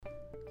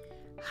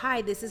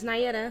Hi, this is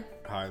Nayetta.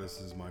 Hi, this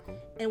is Michael.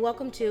 And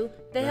welcome to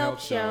The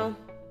Health Show.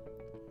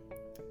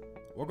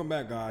 Welcome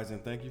back, guys,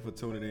 and thank you for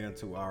tuning in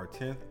to our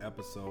 10th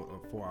episode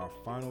for our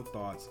final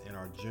thoughts in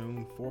our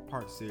June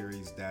 4-part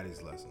series,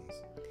 Daddy's Lessons.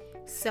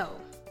 So,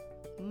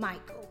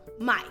 Mike,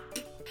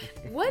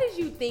 what did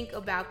you think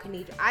about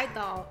Kenitra? I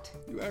thought...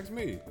 You asked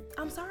me.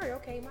 I'm sorry,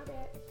 okay, my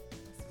bad.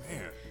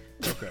 Man.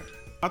 Okay.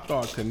 I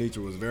thought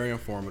Kenitra was very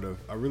informative.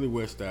 I really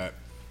wish that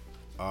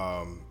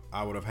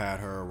I would have had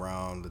her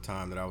around the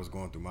time that I was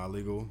going through my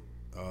legal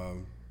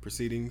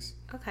proceedings.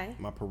 Okay.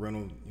 My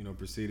parental,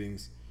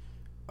 proceedings.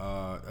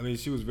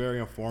 She was very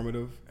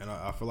informative, and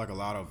I feel like a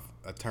lot of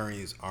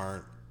attorneys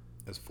aren't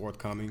as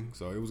forthcoming,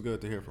 so it was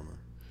good to hear from her.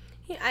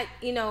 Yeah,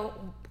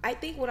 I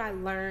think what I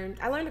learned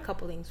a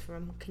couple things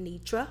from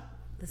Kenitra.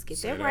 Let's get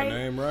Say that right.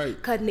 Name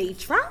right.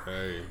 Kenitra.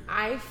 Hey.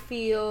 I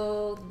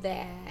feel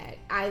that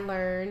I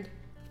learned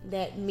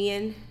that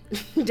men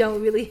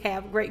don't really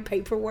have great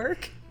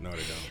paperwork. No, they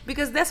don't.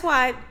 Because that's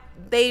why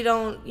they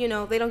don't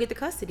get the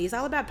custody. It's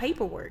all about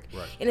paperwork.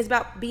 Right. And it's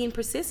about being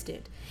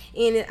persistent.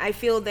 And I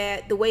feel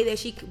that the way that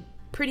she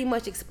pretty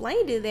much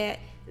explained it,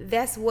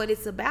 that's what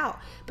it's about.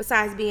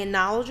 Besides being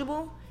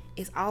knowledgeable,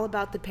 it's all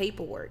about the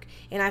paperwork.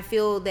 And I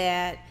feel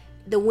that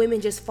the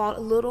women just fought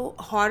a little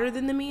harder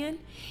than the men,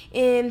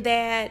 and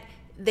that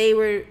they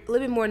were a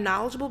little bit more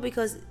knowledgeable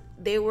because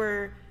they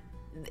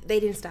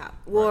didn't stop.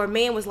 Well, right. A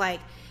man was like,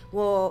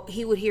 well,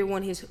 he would hear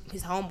one of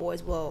his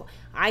homeboys, well,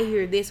 I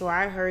hear this, or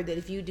I heard that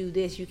if you do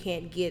this, you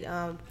can't get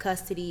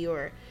custody,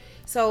 or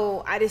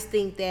so I just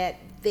think that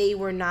they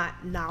were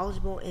not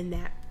knowledgeable in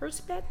that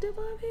perspective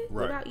of it. Right.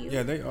 What about you?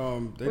 Yeah, they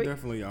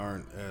definitely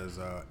aren't as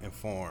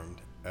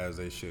informed as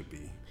they should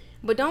be.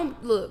 But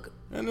don't look.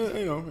 And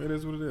it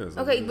is what it is.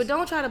 Okay, but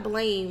don't try to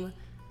blame.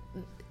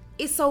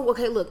 It's so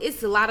okay. Look,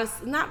 it's a lot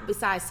of, not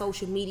besides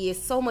social media.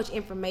 It's so much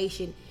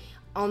information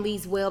on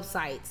these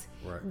websites,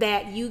 right,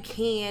 that you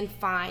can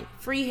find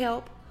free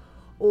help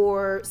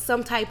or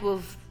some type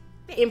of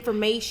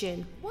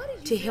information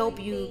to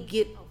help you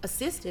get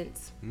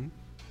assistance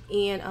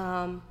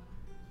in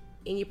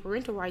your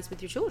parental rights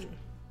with your children.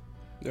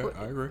 Yeah,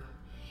 I agree.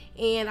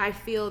 And I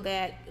feel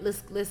that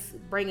let's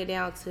bring it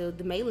down to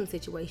the Malin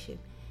situation,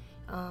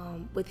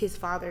 with his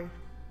father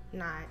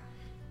not,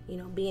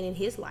 being in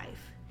his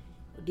life.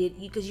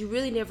 Because you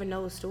really never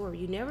know the story.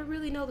 You never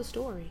really know the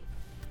story,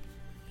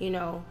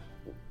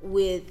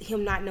 with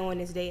him not knowing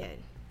his dad.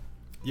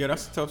 Yeah,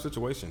 that's a tough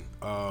situation.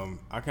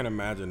 I can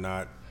imagine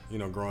not,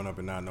 growing up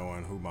and not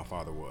knowing who my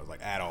father was,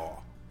 like, at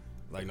all.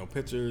 Like, no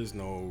pictures,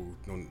 no,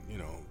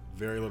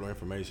 very little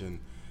information.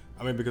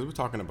 Because we're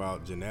talking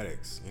about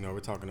genetics. We're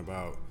talking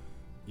about,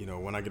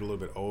 when I get a little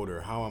bit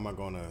older, how am I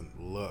going to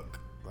look?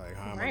 Like,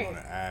 how am I going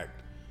to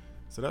act?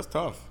 So that's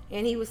tough.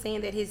 And he was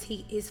saying that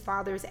his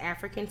father is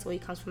African, so he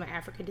comes from an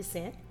African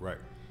descent. Right.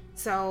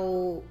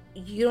 So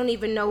you don't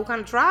even know what kind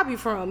of tribe you're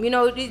from. It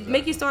exactly.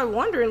 Make you start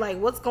wondering, like,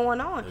 what's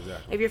going on?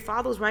 Exactly. If your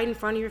father was right in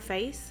front of your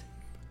face,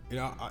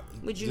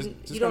 would you?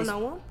 You don't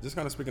know him. Just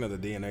kind of speaking of the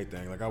DNA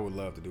thing, like, I would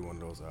love to do one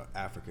of those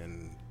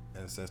African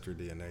ancestry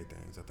DNA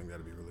things. I think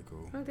that'd be really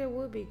cool. I think that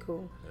would be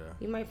cool. Yeah.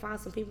 You might find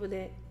some people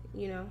that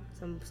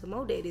some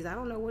old daddies. I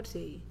don't know what to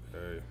tell you.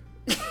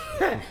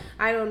 Hey.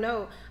 I don't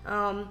know.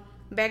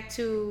 Back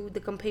to the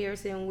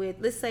comparison with,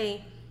 let's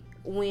say,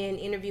 when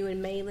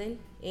interviewing Malin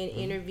and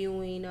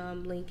interviewing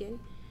Lincoln,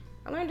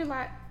 I learned a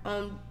lot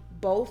on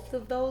both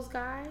of those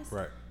guys.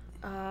 Right.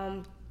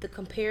 The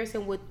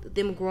comparison with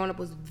them growing up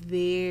was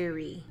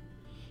very,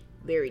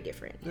 very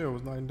different. Yeah, it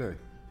was night and day.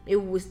 It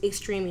was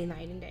extremely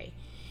night and day.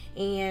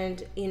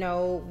 And,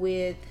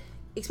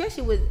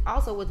 especially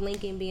with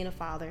Lincoln being a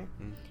father,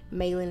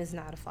 Malin is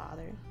not a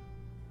father.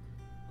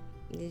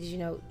 Did you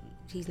know?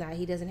 He's not.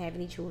 He doesn't have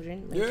any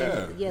children.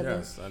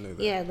 Yes, I knew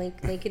that. Yeah,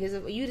 Lincoln is.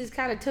 You just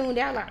kind of tuned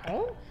out, like,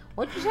 oh,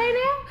 what you say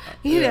now?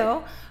 You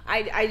know,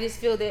 I just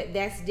feel that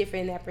that's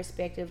different in that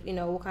perspective.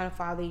 What kind of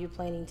father you're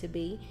planning to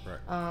be.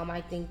 Right. I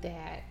think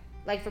that,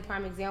 like, for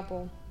prime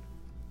example,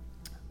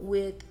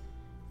 with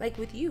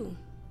you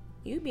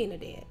being a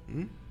dad.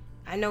 Mm-hmm.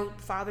 I know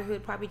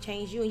fatherhood probably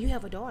changed you, and you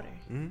have a daughter.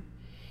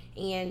 Mm-hmm.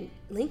 And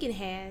Lincoln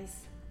has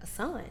a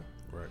son.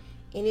 Right.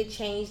 And it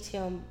changed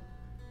him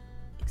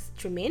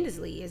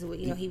tremendously, as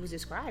he was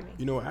describing.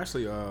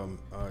 Actually,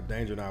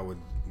 Danger and I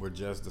were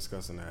just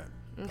discussing that,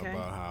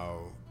 about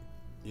how,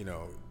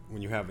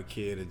 when you have a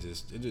kid,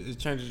 it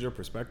changes your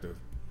perspective.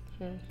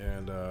 Mm-hmm.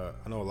 And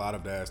I know a lot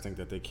of dads think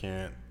that they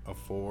can't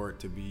afford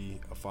to be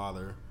a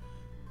father,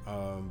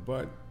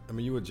 but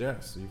you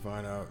adjust. You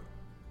find out,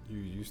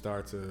 you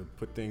start to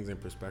put things in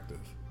perspective.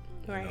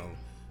 Right.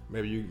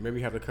 Maybe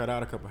you have to cut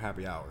out a couple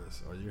happy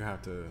hours, or you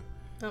have to.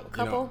 A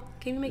couple?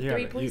 Can you make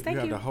 3, please? Thank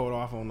you. You have to hold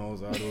off on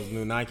those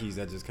new Nikes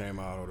that just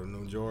came out, or the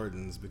new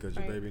Jordans, because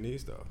your baby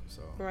needs stuff.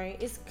 So right,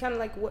 it's kind of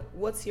like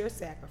what's your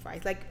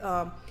sacrifice? Like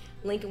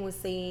Lincoln was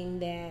saying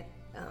that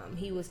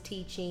he was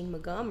teaching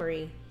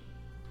Montgomery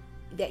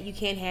that you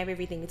can't have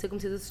everything. It took him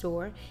to the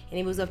store, and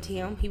it was up to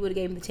him. He would have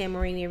gave him the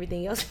tambourine and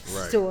everything else at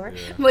the store.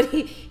 Yeah. But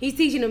he's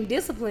teaching him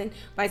discipline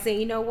by saying,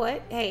 you know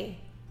what? Hey,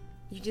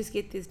 you just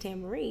get this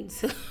tamarine.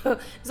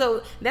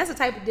 So that's a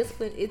type of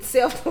discipline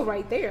itself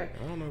right there.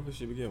 I don't know if we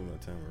should be giving them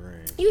a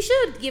tamarine. You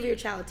should give your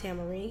child a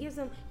tamarine. It gives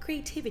them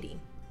creativity.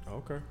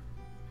 Okay.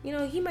 You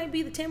know, he might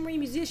be the tamarine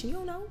musician. You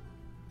don't know.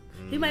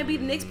 He might be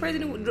the next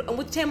president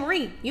with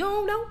tamarine. You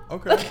don't know.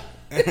 Okay.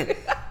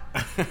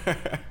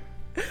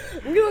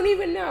 You don't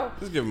even know.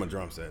 Just give him a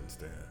drum set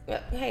instead.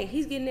 Hey,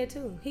 he's getting it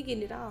too. He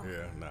getting it all.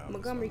 Yeah, nah.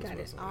 Montgomery got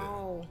it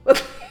all.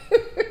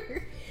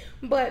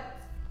 But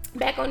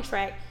back on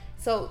track.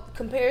 So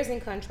comparison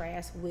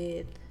contrast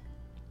with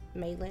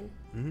Malin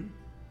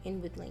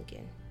and with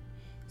Lincoln.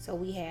 So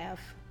we have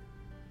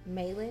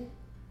Malin,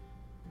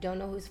 don't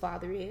know who his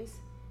father is,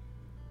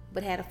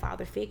 but had a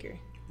father figure.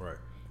 Right.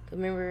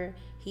 Remember,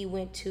 he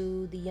went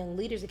to the Young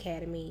Leaders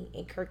Academy,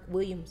 and Kirk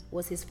Williams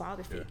was his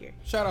father figure.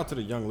 Shout out to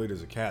the Young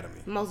Leaders Academy.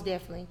 Most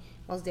definitely.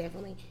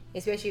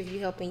 Especially if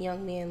you're helping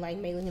young men like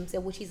Malin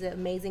himself, which he's an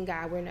amazing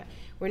guy.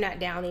 We're not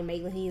down in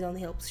Malin. He's on the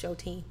Help Show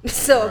team,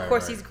 so of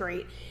course he's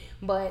great.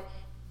 But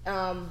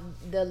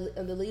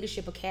the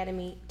Leadership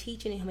Academy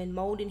teaching him and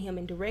molding him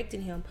and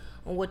directing him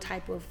on what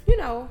type of,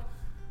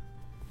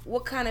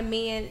 what kind of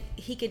man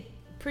he could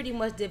pretty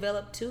much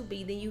develop to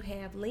be. Then you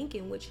have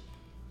Lincoln, which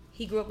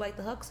he grew up like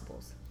the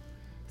Huxtables.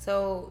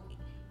 So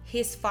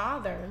his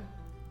father,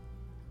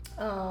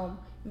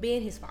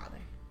 being his father.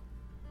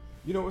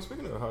 You know what?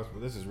 Speaking of the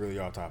Huxtables, this is really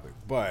off topic,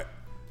 but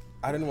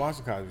I didn't watch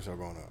the Cosby Show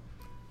growing up.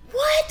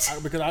 What?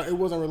 Because it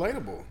wasn't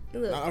relatable.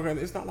 Look. Okay,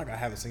 it's not like I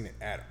haven't seen it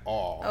at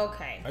all.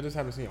 Okay. I just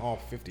haven't seen all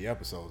 50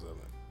 episodes of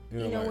it.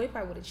 You know, it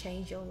probably would have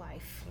changed your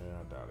life. Yeah,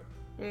 I doubt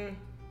it.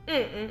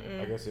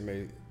 I guess it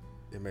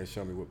may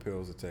show me what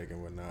pills to take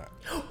and what not.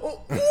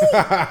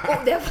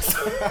 That was.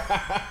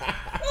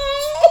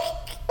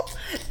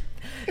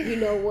 You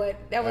know what?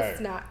 That was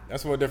not.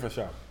 That's for a different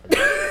shop.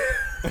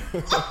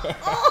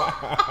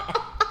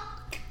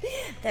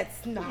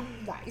 That's not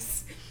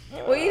nice.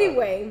 Well,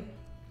 anyway,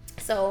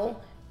 so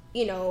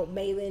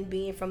Malin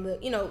being from the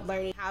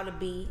learning how to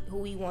be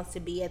who he wants to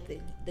be at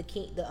the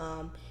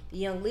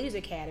Young Leaders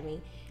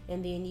Academy,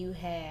 and then you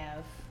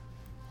have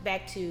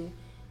back to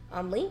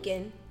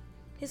Lincoln,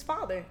 his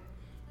father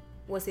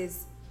was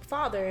his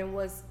father and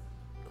was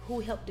who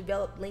helped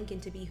develop Lincoln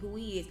to be who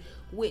he is,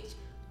 which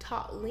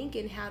taught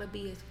Lincoln how to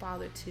be his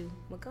father to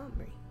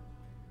Montgomery.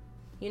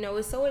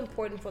 It's so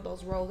important for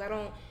those roles.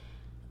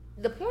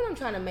 The point I'm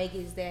trying to make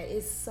is that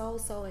it's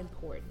so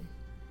important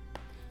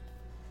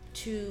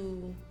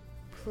to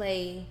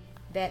play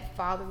that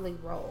fatherly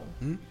role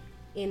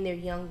in their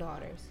young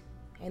daughters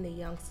and their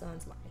young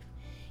son's life.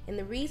 And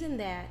the reason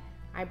that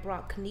I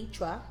brought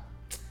Kenitra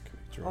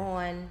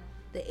on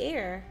the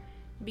air,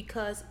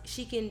 because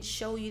she can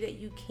show you that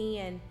you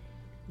can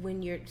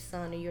win your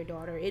son or your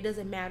daughter. It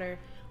doesn't matter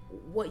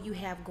what you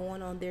have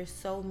going on. There's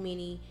so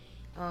many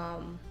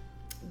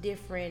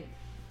different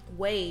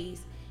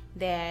ways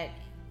that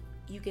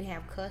you can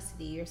have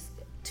custody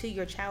to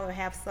your child or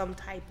have some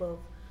type of,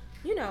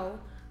 what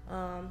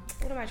am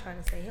I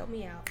trying to say? Help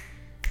me out.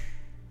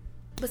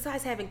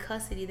 Besides having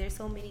custody, there's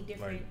so many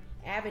different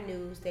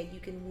avenues that you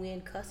can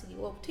win custody,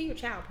 to your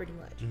child pretty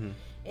much,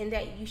 and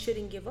that you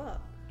shouldn't give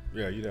up.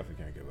 Yeah, you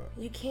definitely can't give up.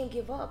 You can't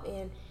give up,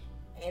 and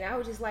I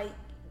was just like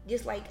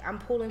I'm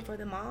pulling for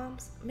the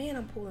moms. Man,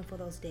 I'm pulling for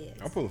those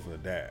dads. I'm pulling for the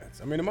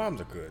dads. I mean, the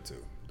moms are good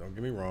too. Don't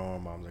get me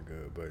wrong, moms are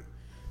good, but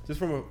just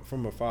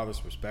from a father's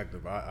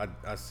perspective,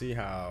 I see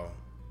how,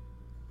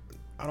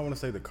 I don't want to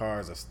say the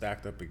cards are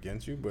stacked up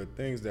against you, but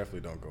things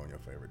definitely don't go in your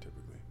favor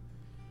typically.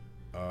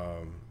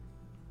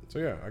 So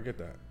yeah, I get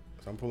that.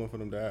 So I'm pulling for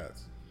them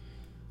dads.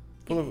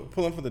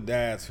 Pulling for the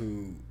dads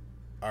who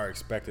are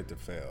expected to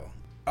fail.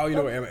 Oh, you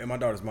know what? And my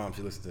daughter's mom,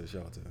 she listened to the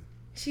show too.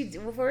 She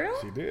did? For real?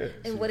 She did.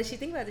 And what did she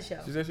think about the show?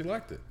 She said she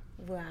liked it.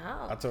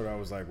 Wow. I told her, I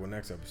was like, well,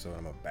 next episode,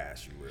 I'm going to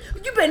bash you real.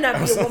 You better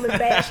not be a woman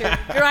basher.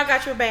 Girl, I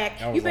got your back.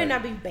 You better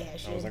not be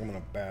bashing. I was like, I'm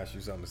going to bash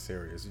you something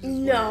serious.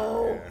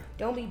 No. Yeah.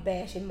 Don't be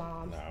bashing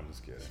moms. Nah, I'm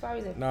just kidding.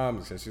 I'm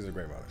just kidding. She's a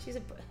great mother.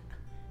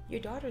 Your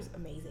daughter's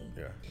amazing.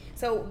 Yeah.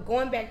 So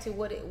going back to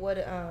what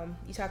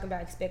you talking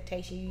about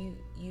expectation,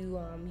 you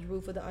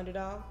root for the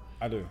underdog?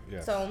 I do,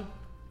 yeah. So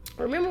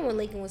remember when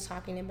Lincoln was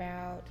talking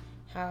about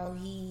how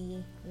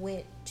he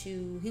was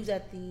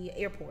at the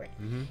airport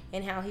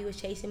and how he was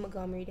chasing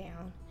Montgomery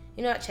down.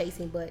 Not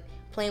chasing, but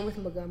playing with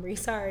Montgomery.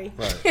 Sorry.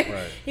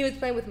 Right. He was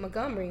playing with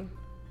Montgomery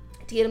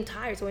to get him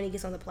tired so when he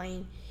gets on the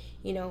plane,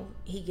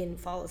 he can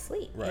fall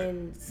asleep. Right.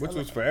 And which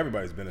was for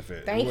everybody's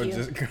benefit. Thank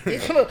you.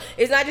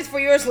 It's not just for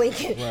yours,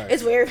 Lincoln. Right.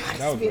 It's for everybody's benefit.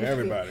 That was for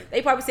everybody.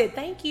 They probably said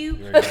thank you.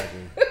 Yeah,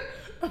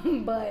 exactly.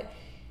 But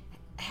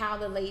how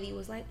the lady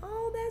was like,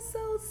 "Oh, that's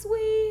so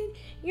sweet.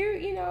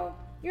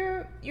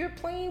 You're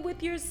playing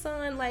with your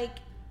son." Like,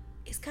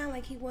 it's kind of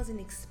like he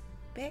wasn't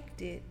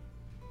expected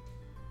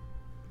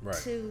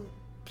to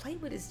play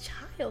with his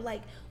child.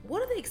 Like,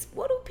 what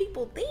do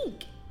people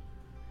think?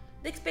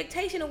 The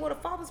expectation of what a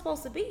father's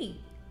supposed to be.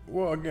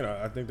 Well, again,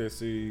 I think they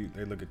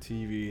look at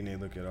TV and they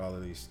look at all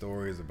of these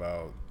stories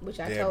about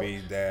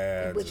deadbeat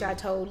dads. Which I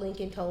told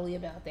Lincoln totally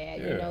about that.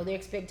 Yeah. Their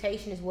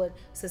expectation is what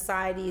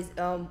society is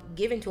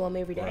giving to them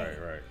every day.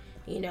 Right.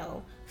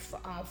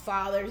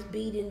 Father's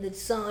beating the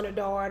son or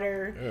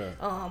daughter.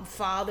 Yeah.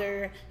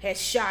 Father has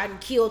shot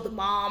and killed the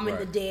mom and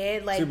the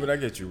dad. Like, see, but that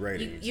gets you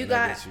ratings.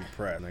 That gets you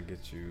press. And that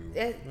gets you,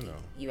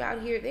 you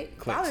out here.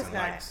 Fathers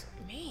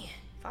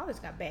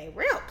got bad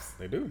reps.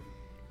 They do.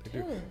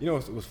 You know,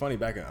 it was funny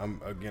back in,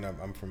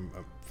 I'm from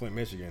Flint,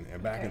 Michigan,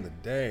 and back in the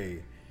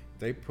day,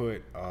 they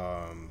put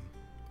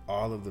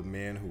all of the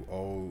men who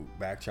owe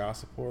back child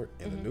support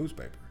in the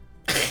newspaper.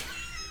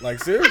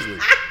 Like, seriously.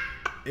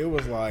 It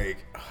was like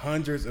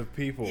hundreds of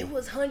people. It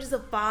was hundreds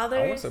of fathers.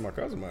 I want to say my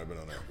cousin might have been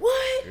on there.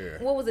 What?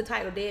 Yeah. What was the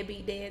title?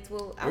 Deadbeat Dads?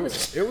 Well,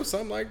 it was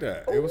something like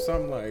that. Ooh. It was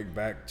something like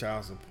back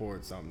child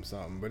support,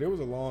 something. But it was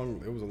a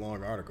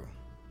long article.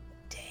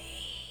 Dang.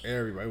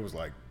 Everybody, it was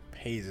like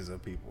pages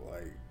of people.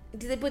 Like,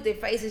 did they put their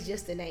faces,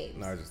 just the names?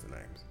 No, just the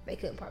names. They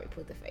couldn't probably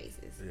put the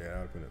faces.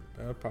 Yeah,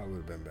 that probably would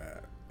have been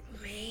bad.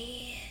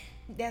 Man,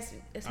 that's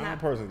not. I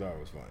personally thought it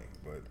was funny,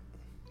 but.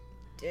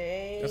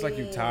 Dang. It's like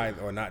you tithe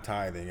or not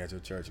tithing at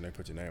your church and they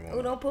put your name on it.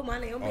 Oh, don't put my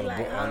name. Be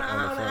like, on the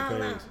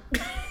front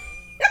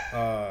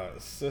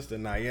page. Sister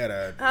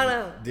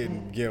Nayetta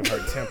didn't give her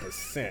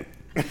 10%.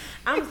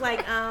 I was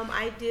like,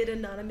 I did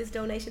anonymous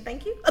donation.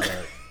 Thank you.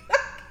 Right.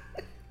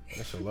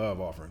 That's your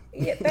love offering.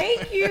 Yeah,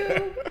 thank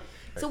you.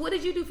 So what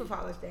did you do for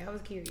Father's Day? I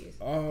was curious.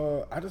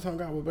 I just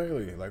hung out with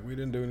Bailey. Like, we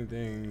didn't do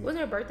anything. Wasn't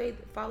her birthday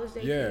Father's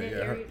Day?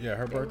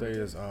 Her birthday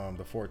is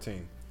the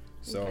 14th.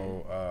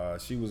 So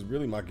she was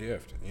really my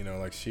gift,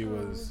 like she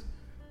was,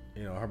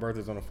 her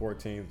birthday's on the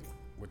 14th,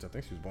 which I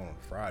think she was born on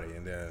a Friday,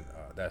 and then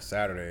that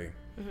Saturday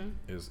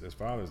is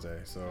Father's Day.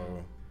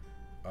 So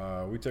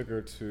we took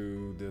her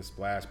to this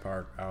splash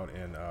park out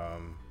in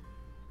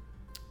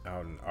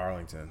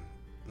Arlington.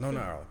 No,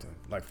 not Arlington,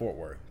 like Fort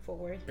Worth.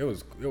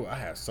 I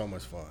had so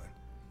much fun.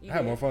 I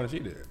had more fun than she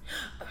did.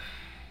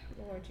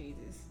 Lord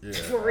Jesus. Yeah,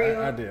 for real.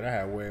 I did. I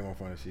had way more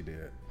fun than she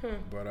did.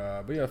 But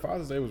yeah,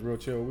 Father's Day was real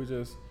chill. We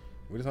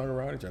just hung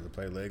around each other,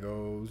 played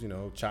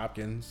Legos,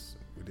 Chopkins.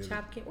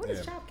 Chopkins? What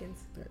is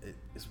Chopkins?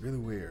 It's really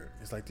weird.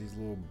 It's like these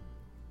little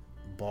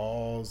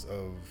balls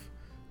of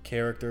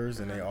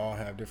characters, and they all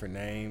have different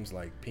names,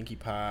 like Pinkie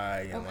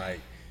Pie and like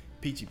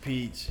Peachy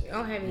Peach. I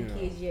don't have any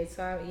kids yet,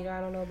 so I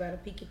don't know about a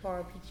Pinkie Pie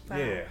or Peachy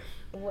Pie. Yeah.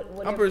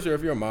 I'm pretty sure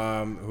if you're a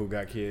mom who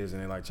got kids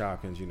and they like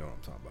Chopkins, you know what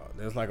I'm talking about.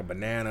 There's like a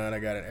banana,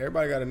 and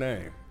everybody got a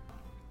name.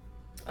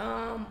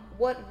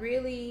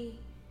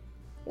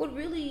 What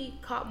really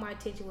caught my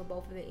attention with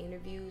both of the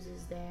interviews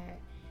is that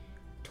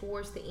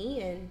towards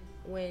the end,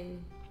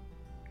 when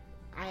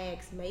I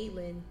asked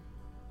Mahlon,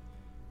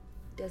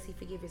 does he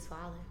forgive his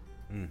father?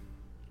 And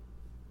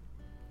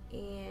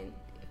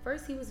at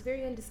first he was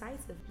very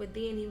undecisive, but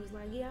then he was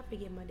like, yeah, I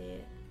forgive my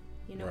dad.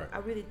 Right. I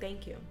really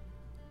thank him.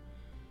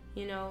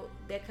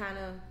 That kind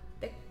of...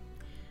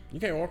 You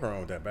can't walk around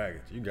with that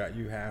baggage. You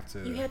have to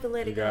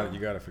let it go. You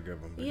got to forgive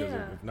him, because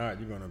if not,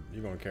 you're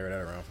gonna carry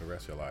that around for the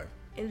rest of your life.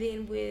 And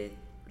then with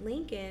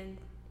Lincoln,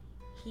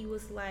 he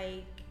was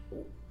like,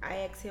 I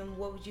asked him,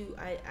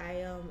 I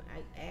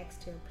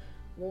asked him,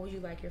 what would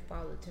you like your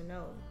father to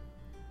know?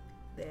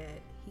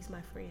 That he's my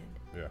friend.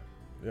 Yeah,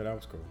 that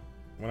was cool.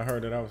 When I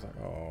heard that, I was like,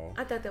 oh.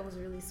 I thought that was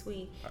really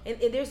sweet. And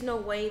there's no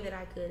way that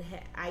I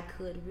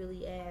could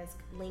really ask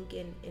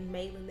Lincoln and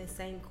Mahlon the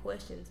same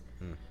questions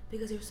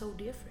because they're so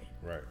different.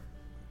 Right.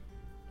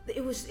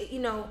 It was,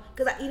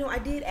 because I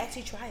did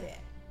actually try that,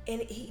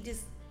 and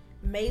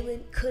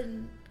Mahlon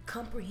couldn't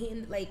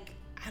comprehend. Like,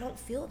 I don't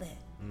feel that.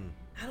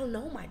 I don't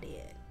know my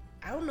dad.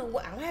 I don't know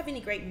I don't have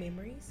any great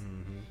memories.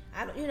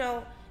 I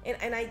don't,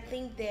 and I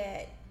think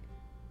that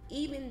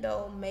even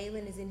though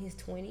Mahlon is in his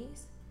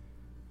 20s,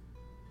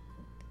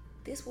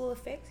 this will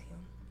affect him.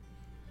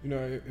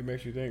 It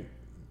makes you think,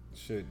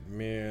 should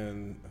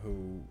men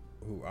who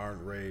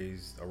aren't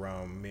raised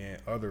around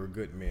other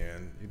good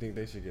men, you think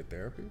they should get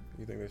therapy?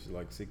 You think they should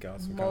seek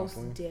out some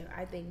counseling?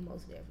 I think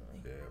most definitely.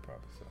 Yeah,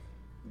 probably so.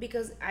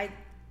 Because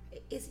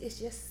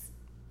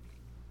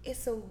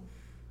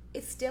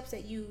it's steps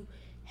that you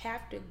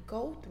have to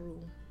go through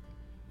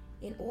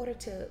in order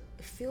to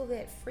feel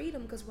that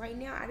freedom. Because right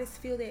now, I just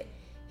feel that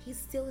he's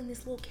still in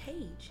this little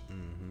cage.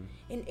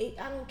 And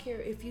I don't care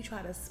if you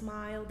try to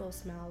smile; those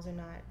smiles are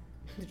not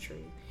the truth.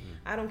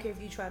 I don't care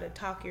if you try to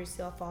talk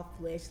yourself off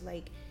the ledge.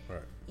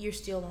 You're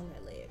still on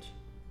that ledge.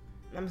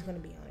 I'm just gonna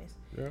be honest.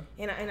 Yeah.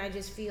 And I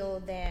just feel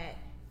that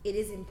it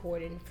is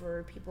important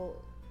for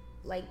people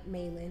like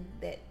Mahlon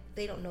that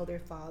they don't know their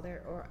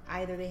father, or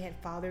either they had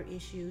father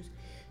issues,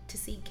 to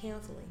seek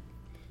counseling,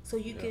 so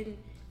you can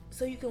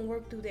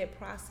work through that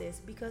process,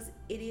 because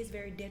it is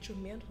very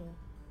detrimental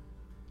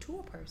to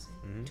a person,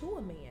 to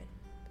a man,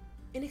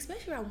 and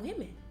especially around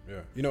women.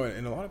 Yeah,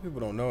 and a lot of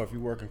people don't know, if you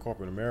work in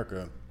corporate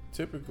America,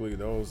 typically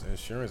those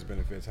insurance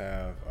benefits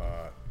have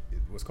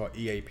what's called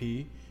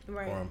EAP,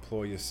 or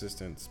employee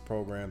assistance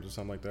programs or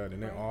something like that,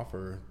 and they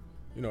offer,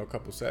 a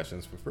couple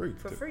sessions for free.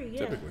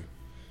 Typically.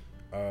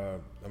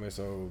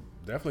 So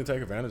definitely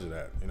take advantage of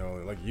that.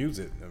 Use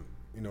it.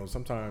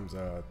 Sometimes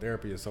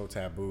therapy is so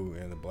taboo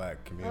in the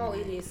Black community. Oh,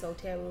 it is so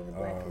taboo in the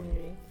Black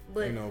community.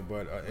 But in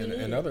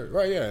other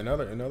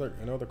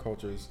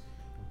cultures,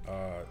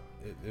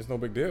 it's no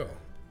big deal.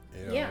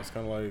 You know, Yeah. it's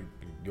kind of like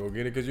go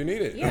get it because you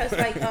need it. Yeah, it's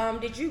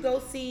like, did you go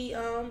see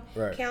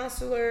Right.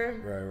 counselor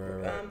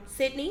Right.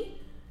 Sydney?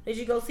 Did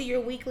you go see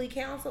your weekly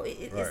counsel?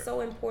 It's Right.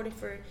 so important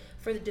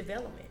for the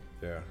development.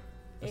 Yeah.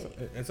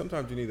 And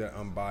sometimes you need that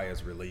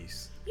unbiased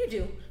release. You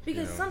do,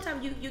 because You know.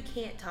 sometimes you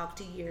can't talk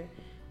to your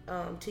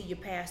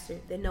pastor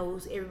that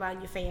knows everybody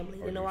in your family,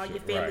 Or that know you all your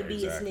should. family Right,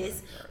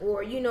 business, exactly.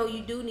 or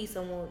you do need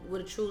someone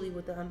with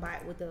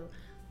a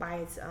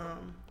biased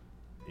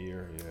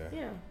Ear,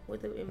 yeah.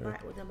 with the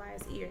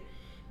unbiased ear,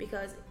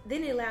 because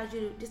then it allows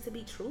you just to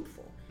be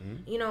truthful.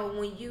 Mm-hmm. You know,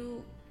 when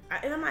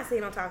and I'm not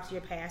saying don't talk to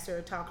your pastor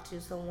or talk to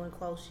someone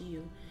close to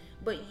you,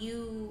 but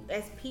you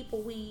as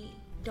people, we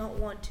don't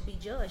want to be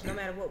judged no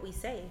matter what we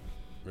say.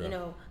 Yeah. You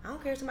know, I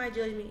don't care if somebody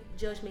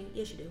judge me.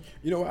 Yes, you do.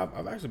 You know,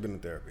 I've actually been in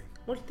therapy.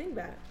 What do you think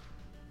about it?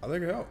 I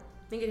think it helped.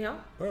 Think it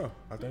helped? Yeah,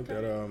 I think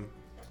Okay.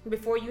 that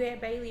Before you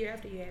had Bailey or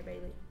after you had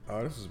Bailey?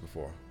 this is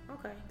before.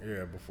 Okay.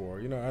 Yeah,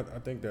 before. You know, I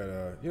think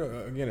that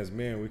again, as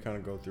men, we kind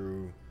of go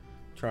through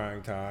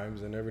trying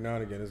times, and every now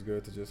and again, it's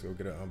good to just go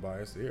get an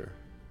unbiased ear.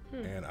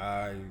 And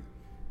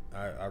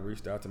I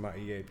reached out to my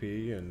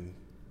EAP and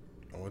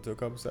I went to a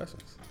couple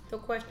sessions. So,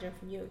 question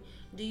from you: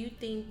 do you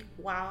think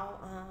while,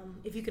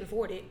 if you can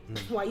afford it,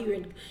 while you're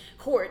in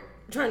court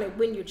trying to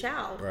win your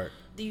child, Right.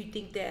 do you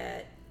think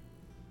that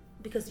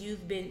because you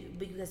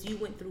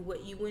went through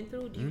what you went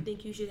through, do you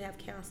think you should have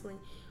counseling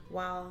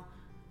while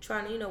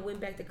trying to win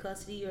back the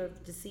custody or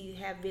to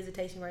have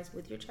visitation rights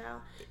with your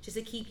child, just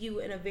to keep you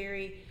in a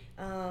very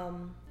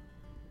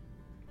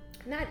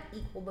not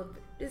equal, but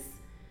just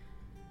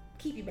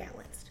keep you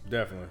balanced?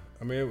 Definitely.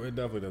 I mean, it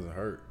definitely doesn't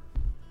hurt.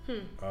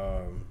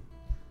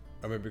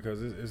 I mean,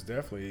 because it's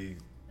definitely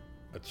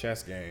a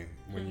chess game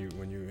when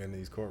you're in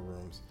these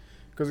courtrooms.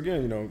 Because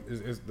again,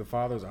 it's the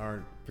fathers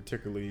aren't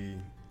particularly,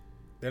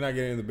 they're not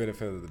getting the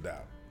benefit of the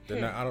doubt. They're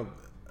not.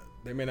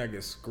 They may not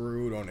get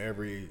screwed on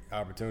every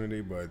opportunity,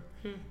 but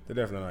they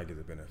definitely not get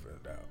the benefit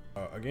of the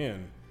doubt.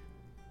 Again,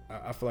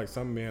 I feel like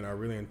some men are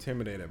really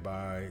intimidated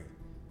by,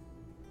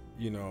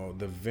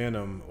 the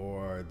venom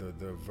or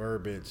the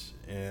verbiage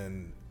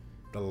and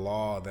the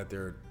law that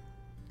their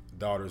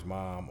daughter's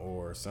mom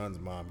or son's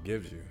mom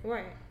gives you.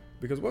 Right.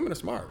 Because women are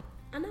smart.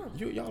 I know.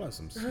 Y'all are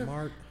some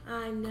smart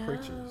I know.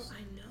 creatures.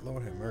 I know.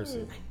 Lord have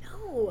mercy. I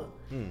know.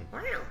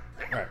 Wow.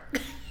 Right.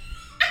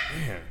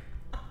 Man.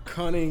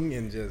 Cunning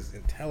and just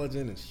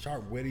intelligent and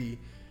sharp witty.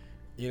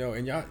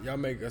 And y'all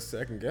make us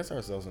second guess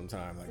ourselves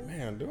sometimes. Like,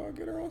 man, do I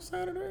get her on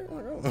Saturday?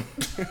 Like,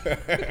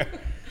 oh.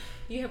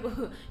 You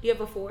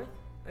have a fourth?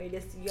 Or you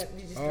just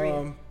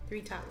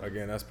three toddlers?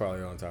 Again, that's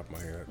probably on top of my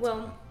head.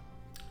 Well,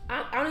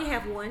 I only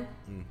have one.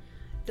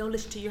 Don't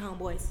listen to your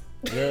homeboys.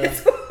 Yeah,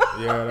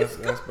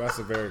 that's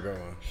a very good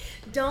one.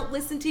 Don't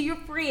listen to your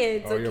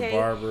friends, Or okay?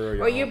 your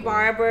barber. Or your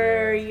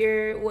barber.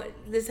 Yeah.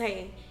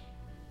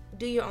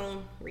 Do your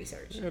own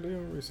research. Yeah, do your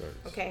own research.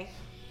 Okay?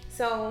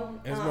 So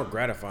And it's more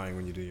gratifying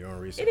when you do your own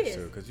research, it is.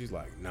 too. Because you're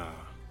like, nah,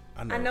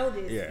 I know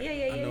this. Yeah,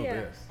 Yeah. I know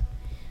this.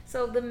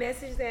 So the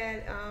message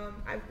that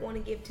I want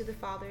to give to the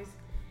fathers,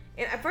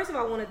 and first of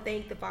all, I want to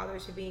thank the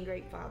fathers for being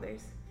great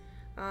fathers.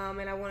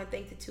 And I want to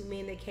thank the two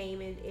men that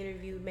came and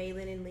interviewed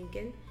Malin and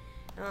Lincoln.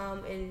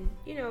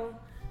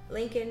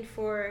 Lincoln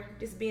for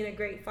just being a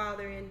great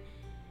father,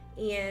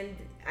 and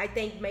I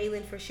thank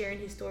Malin for sharing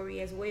his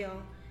story as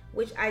well,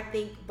 which I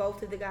think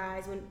both of the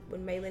guys,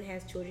 when Malin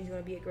has children, he's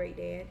going to be a great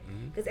dad.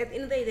 Because at the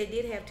end of the day, they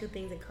did have two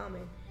things in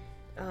common.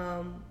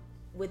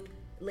 With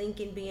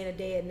Lincoln being a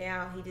dad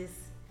now,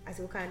 I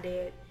said, what kind of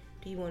dad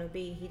do you want to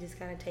be? He just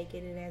kind of take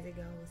it as it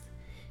goes.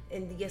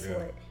 And guess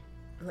what?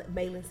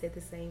 Malin said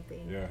the same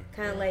thing. Yeah.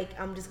 Kind of like,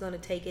 I'm just going to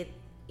take it,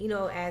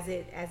 as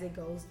it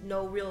goes.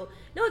 No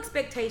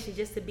expectation,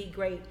 just to be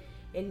great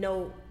and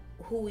know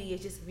who he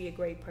is, just to be a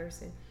great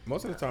person.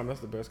 Most of the time,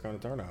 that's the best kind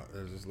of turnout.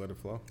 Is just let it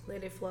flow.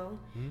 Let it flow.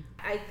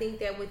 I think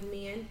that with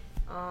men,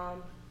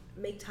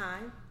 make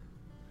time.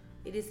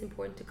 It is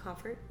important to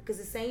comfort, because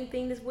the same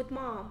thing is with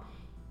mom,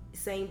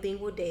 same thing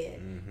with dad.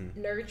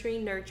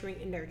 Nurturing,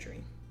 and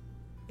nurturing.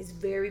 It's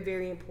very,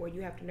 very important.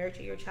 You have to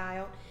nurture your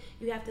child.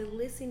 You have to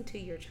listen to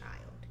your child.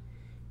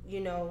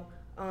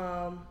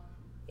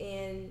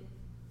 And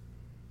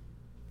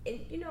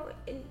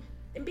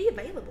be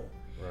available.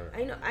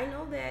 Right. I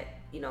know that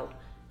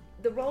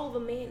the role of a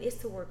man is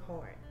to work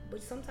hard,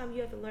 but sometimes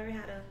you have to learn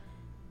how to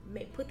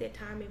put that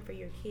time in for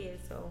your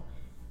kids. So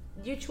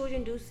your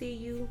children do see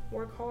you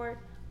work hard,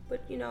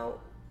 but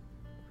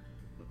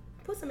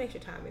put some extra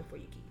time in for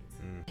your kids.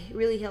 It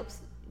really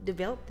helps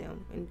develop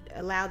them and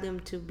allow them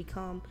to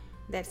become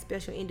that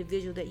special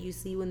individual that you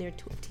see when they're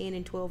 10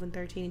 and 12 and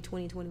 13 and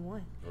 20 and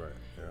 21. Right,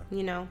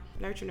 yeah.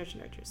 Nurture.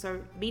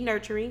 So be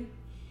nurturing,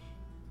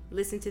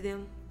 listen to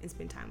them, and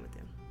spend time with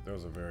them.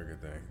 Those are very good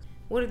things.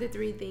 What are the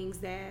three things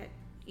that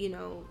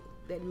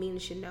that men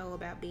should know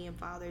about being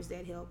fathers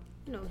that help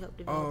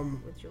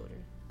develop with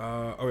children?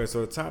 Okay,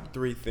 so the top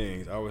three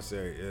things I would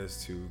say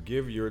is to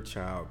give your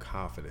child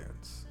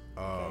confidence.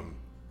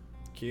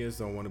 Kids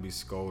don't want to be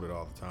scolded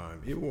all the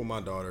time. Even with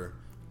my daughter,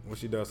 when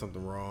she does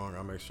something wrong,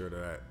 I make sure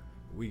that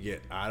we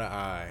get eye to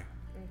eye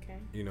Okay.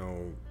 You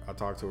know, I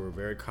talk to her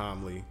very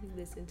calmly. You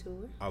listen to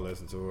her. I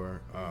listen to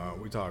her.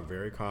 We talk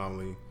very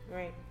calmly.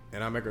 Right.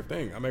 And I make her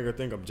think. I make her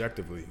think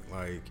objectively.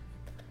 Like,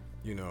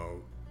 you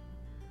know,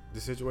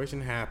 the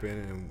situation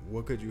happened, and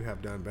what could you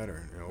have done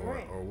better? You know,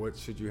 Right. or what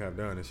should you have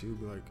done? And she would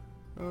be like,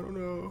 I don't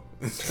know.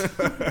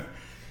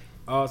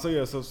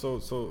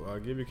 So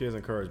give your kids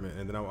encouragement,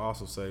 and then I would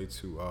also say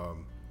to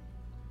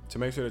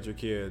make sure that your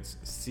kids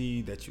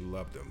see that you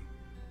love them.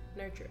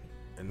 Nurturing.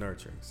 And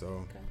nurturing. So,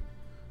 Okay.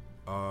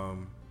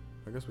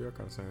 I guess we are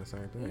kind of saying the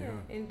same thing. Yeah.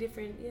 Huh? In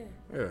different. Yeah.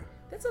 Yeah.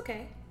 That's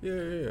okay.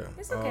 Yeah.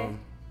 It's okay.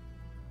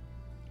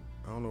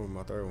 I don't know what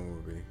my third one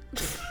would be.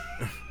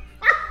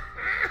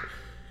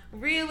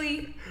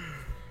 Really?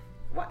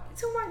 What?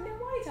 So why are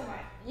you talking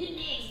about? You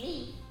next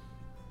me.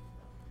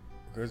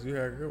 Because you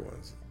had good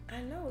ones.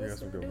 I know. You This got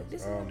some is what good I do. ones.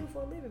 This is what I do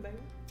for a living,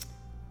 baby.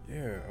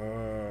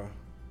 Yeah.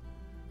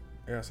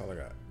 That's all I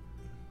got.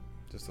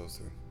 Just those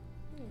two.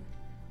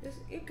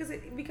 Because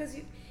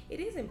it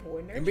is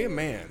important. And be a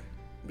man.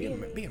 Be a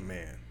Be a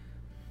man.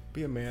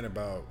 Be a man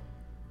about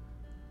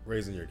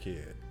raising your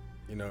kid.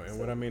 You know, and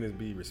what I mean is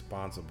be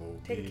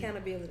responsible. Take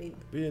accountability.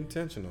 Be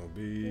intentional.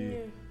 Be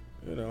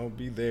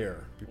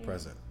there. Be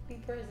present. Be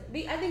present.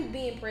 I think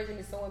being present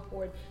is so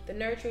important. The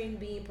nurturing,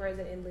 being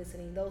present, and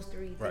listening. Those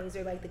three things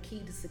are like the key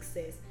to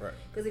success. Right.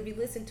 Because if you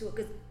listen to it,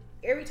 because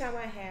every time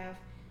I have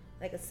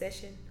like a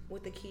session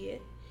with a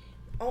kid,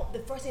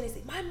 the first thing they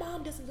say, my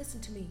mom doesn't listen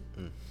to me.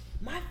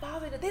 My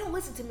father, they don't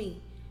listen to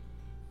me.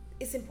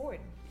 It's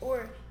important.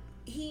 Or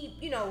he,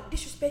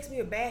 disrespects me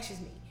or bashes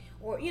me.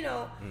 Or, he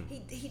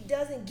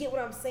doesn't get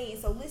what I'm saying.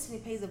 So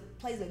listening plays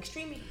an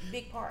extremely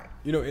big part.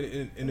 You know,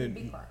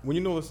 when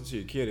you listen to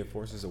your kid, it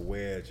forces a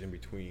wedge in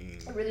between.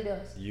 It really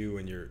does. You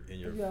and your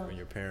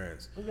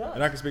parents. It does.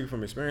 And I can speak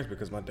from experience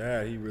because my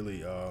dad, he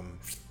really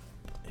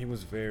he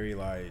was very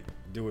like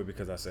do it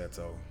because I said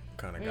so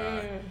kind of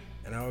guy,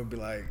 and I would be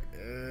like,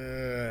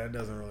 that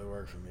doesn't really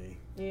work for me.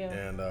 Yeah.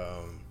 And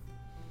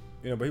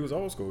but he was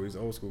old school. He's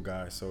an old school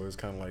guy, so it's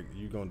kind of like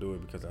you gonna do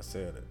it because I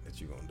said it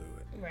that you gonna do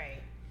it. Right.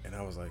 And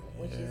I was like,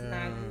 which is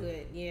not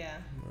good. Yeah.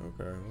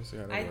 Okay, we'll see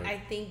how that works. I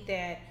think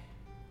that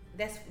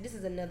this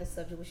is another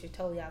subject which is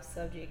totally off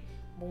subject.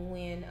 But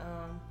when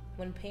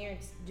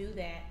parents do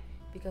that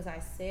because I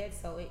said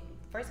so,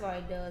 first of all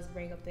it does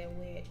bring up that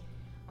wedge.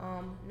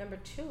 Number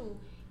two,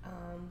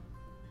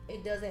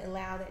 it doesn't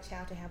allow that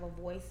child to have a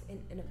voice and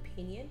an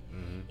opinion.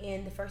 Mm-hmm.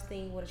 And the first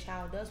thing what a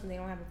child does when they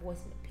don't have a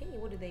voice and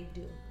opinion, what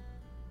do?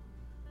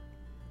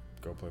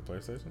 Go play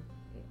PlayStation?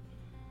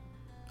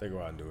 They go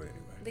out and do it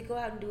anyway. They go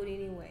out and do it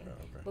anyway. Oh,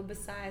 okay. But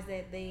besides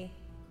that, they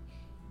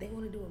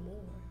want to do it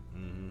more.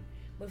 Mm-hmm.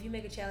 But if you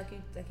make a child,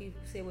 like you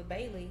said with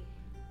Bailey,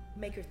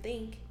 make her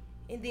think,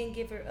 and then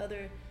give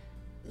her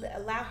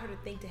allow her to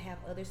think, to have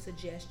other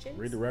suggestions.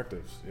 Read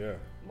directives, yeah.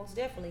 Most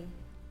definitely,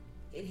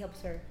 it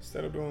helps her.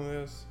 Instead of doing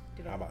this,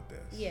 how about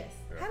this? Yes.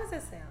 Yeah. How does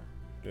that sound?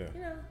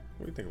 Yeah.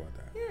 What do you think about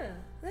that? Yeah,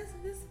 this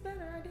is a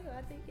better idea.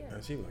 I think, yeah.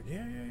 And she was like,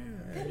 yeah.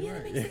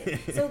 That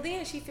makes sense. So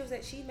then she feels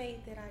that she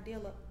made that idea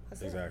up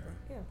herself. Exactly.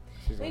 Yeah.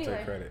 She's going to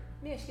take credit.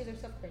 Yeah, she gives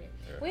herself credit.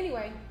 Yeah. Well,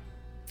 anyway,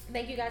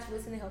 thank you guys for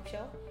listening to Help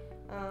Show.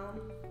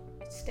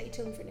 Stay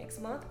tuned for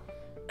next month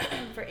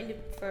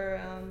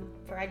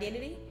for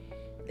identity.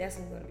 That's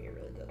going to be a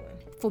really good one.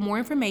 For more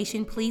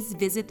information, please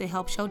visit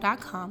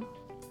thehelpshow.com.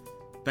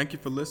 Thank you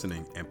for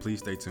listening, and please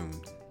stay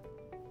tuned.